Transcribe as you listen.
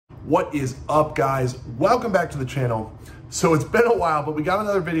What is up, guys? Welcome back to the channel. So it's been a while, but we got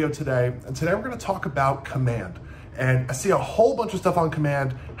another video today, and today we're going to talk about command. And I see a whole bunch of stuff on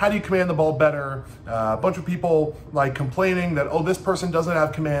command. How do you command the ball better? A bunch of people like complaining that, oh, this person doesn't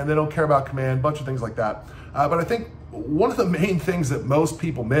have command, they don't care about command, a bunch of things like that. But I think one of the main things that most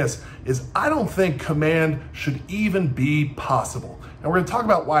people miss is I don't think command should even be possible. And we're going to talk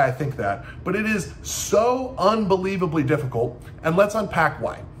about why I think that, but it is so unbelievably difficult, and let's unpack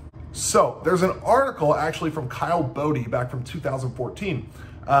why. So there's an article actually from Kyle Boddy back from 2014.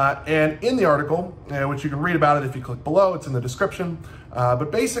 And in the article, which you can read about it if you click below, it's in the description.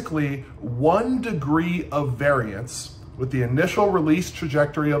 But basically, 1 degree of variance with the initial release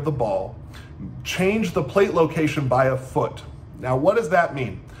trajectory of the ball changed the plate location by a foot. Now, what does that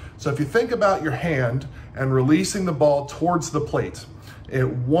mean? So if you think about your hand and releasing the ball towards the plate, at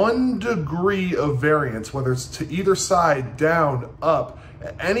 1 degree of variance, whether it's to either side, down, up,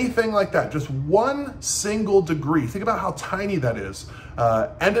 anything like that, just 1 single degree, think about how tiny that is,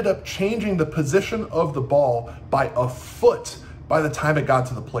 ended up changing the position of the ball by a foot by the time it got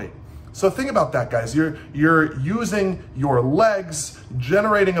to the plate. So think about that, guys. You're using your legs,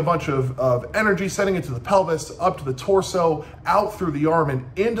 generating a bunch of energy, sending it to the pelvis, up to the torso, out through the arm and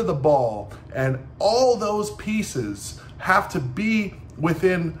into the ball. And all those pieces have to be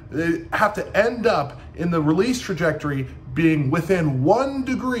have to end up in the release trajectory being within 1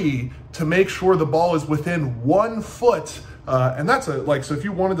 degree to make sure the ball is within 1 foot. And that's so if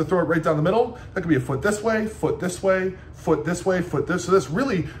you wanted to throw it right down the middle, that could be a foot this way, foot this way, foot this way, foot this. So that's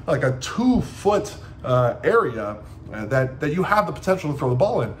really like a 2 foot area that you have the potential to throw the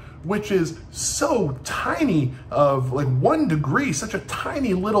ball in, which is so tiny of like 1 degree, such a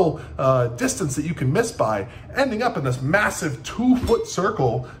tiny little distance that you can miss by, ending up in this massive 2 foot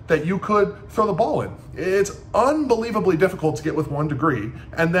circle that you could throw the ball in. It's unbelievably difficult to get with 1 degree.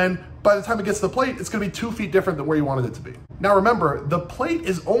 And then by the time it gets to the plate, it's gonna be 2 feet different than where you wanted it to be. Now remember, the plate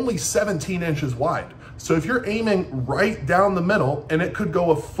is only 17 inches wide. So if you're aiming right down the middle and it could go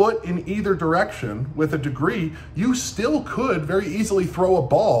a foot in either direction with a degree, you still could very easily throw a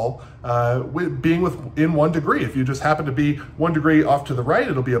ball in 1 degree. If you just happen to be 1 degree off to the right,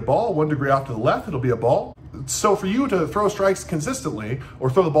 it'll be a ball. 1 degree off to the left, it'll be a ball. So for you to throw strikes consistently or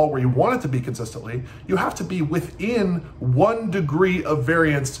throw the ball where you want it to be consistently, you have to be within 1 degree of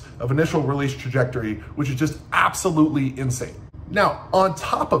variance of initial release trajectory, which is just absolutely insane. Now, on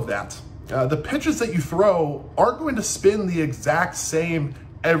top of that, the pitches that you throw aren't going to spin the exact same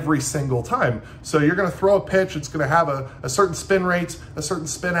every single time. So you're going to throw a pitch, it's going to have a certain spin rate, a certain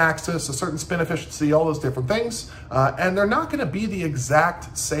spin axis, a certain spin efficiency, all those different things. And they're not going to be the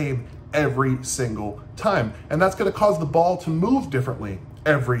exact same every single time. And that's going to cause the ball to move differently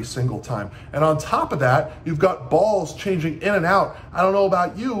every single time. And on top of that, you've got balls changing in and out. I don't know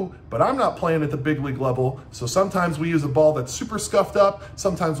about you, but I'm not playing at the big league level. So sometimes we use a ball that's super scuffed up.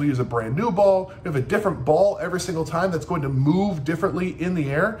 Sometimes we use a brand new ball. We have a different ball every single time that's going to move differently in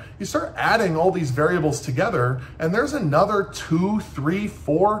the air. You start adding all these variables together, and there's another 2, 3,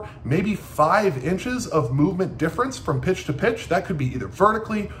 4, maybe 5 inches of movement difference from pitch to pitch. That could be either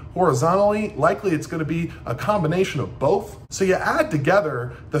vertically, horizontally. Likely it's going to be a combination of both. So you add together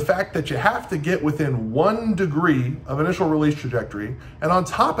the fact that you have to get within 1 degree of initial release trajectory, and on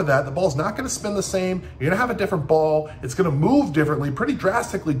top of that, the ball's not going to spin the same. You're going to have a different ball. It's going to move differently, pretty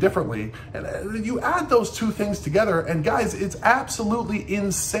drastically differently. And you add those 2 things together, and guys, it's absolutely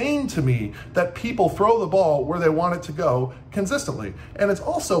insane to me that people throw the ball where they want it to go consistently. And it's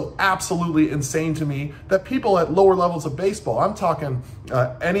also absolutely insane to me that people at lower levels of baseball, I'm talking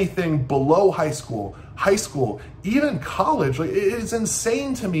anything below high school, even college, like, it is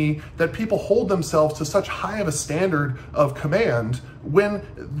insane to me that people hold themselves to such high of a standard of command when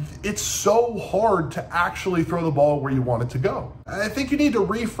it's so hard to actually throw the ball where you want it to go. I think you need to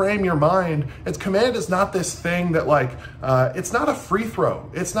reframe your mind. Command is not this thing that it's not a free throw.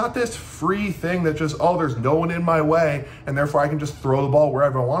 It's not this free thing that just, oh, there's no one in my way and therefore I can just throw the ball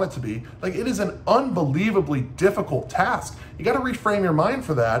wherever I want it to be. Like, it is an unbelievably difficult task. You got to reframe your mind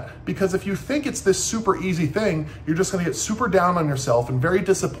for that, because if you think it's this super easy thing, you're just going to get super down on yourself and very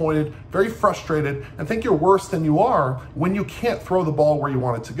disappointed, very frustrated, and think you're worse than you are when you can't throw the ball where you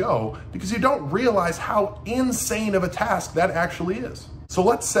want it to go, because you don't realize how insane of a task that actually is. So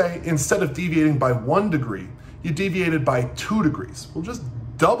let's say instead of deviating by 1 degree, you deviated by 2 degrees. We'll just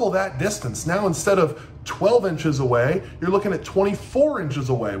double that distance. Now, instead of 12 inches away, you're looking at 24 inches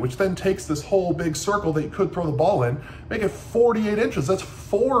away, which then takes this whole big circle that you could throw the ball in, make it 48 inches. That's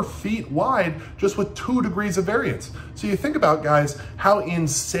 4 feet wide just with 2 degrees of variance. So you think about, guys, how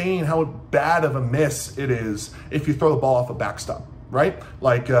insane, how bad of a miss it is if you throw the ball off a backstop. right?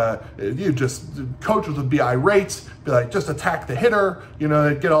 Like coaches would be irate, be like, just attack the hitter,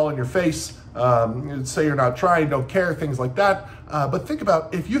 they'd get all in your face, say you're not trying, don't care, things like that. But think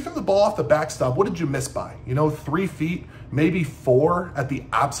about, if you threw the ball off the backstop, what did you miss by? 3 feet, maybe 4 at the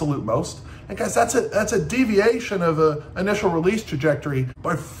absolute most. And guys, that's a deviation of the initial release trajectory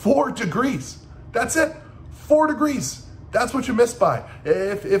by 4 degrees. That's it, 4 degrees. That's what you missed by.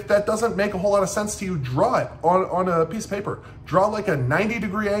 If that doesn't make a whole lot of sense to you, draw it on a piece of paper. Draw like a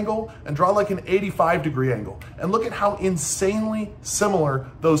 90-degree angle and draw like an 85-degree angle. And look at how insanely similar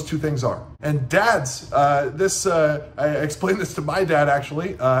those two things are. And dads, I explained this to my dad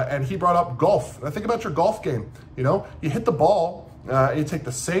actually, and he brought up golf. Now think about your golf game. You hit the ball, you take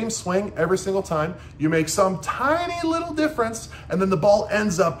the same swing every single time, you make some tiny little difference, and then the ball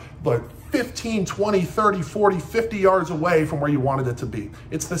ends up like 15, 20, 30, 40, 50 yards away from where you wanted it to be.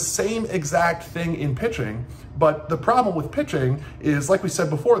 It's the same exact thing in pitching, but the problem with pitching is, like we said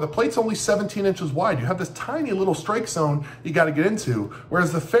before, the plate's only 17 inches wide. You have this tiny little strike zone you got to get into,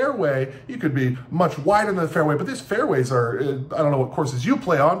 whereas the fairway, you could be much wider than the fairway, but these fairways are, I don't know what courses you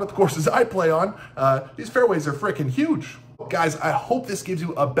play on, but the courses I play on, these fairways are freaking huge. Guys, I hope this gives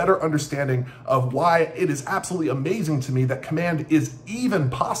you a better understanding of why it is absolutely amazing to me that command is even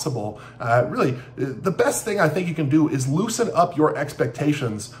possible. Really, the best thing I think you can do is loosen up your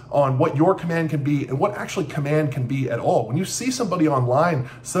expectations on what your command can be and what actually command can be at all. When you see somebody online,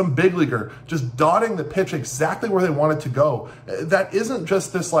 some big leaguer, just dotting the pitch exactly where they want it to go, that isn't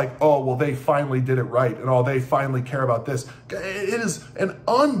just this like, oh, well, they finally did it right, and oh, they finally care about this. It is an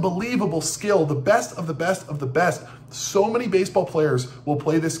unbelievable skill, the best of the best of the best. So many baseball players will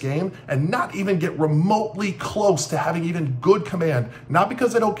play this game and not even get remotely close to having even good command, not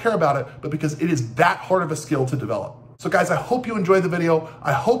because they don't care about it, but because it is that hard of a skill to develop. So guys, I hope you enjoyed the video.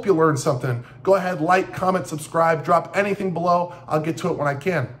 I hope you learned something. Go ahead, like, comment, subscribe, drop anything below. I'll get to it when I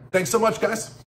can. Thanks so much, guys.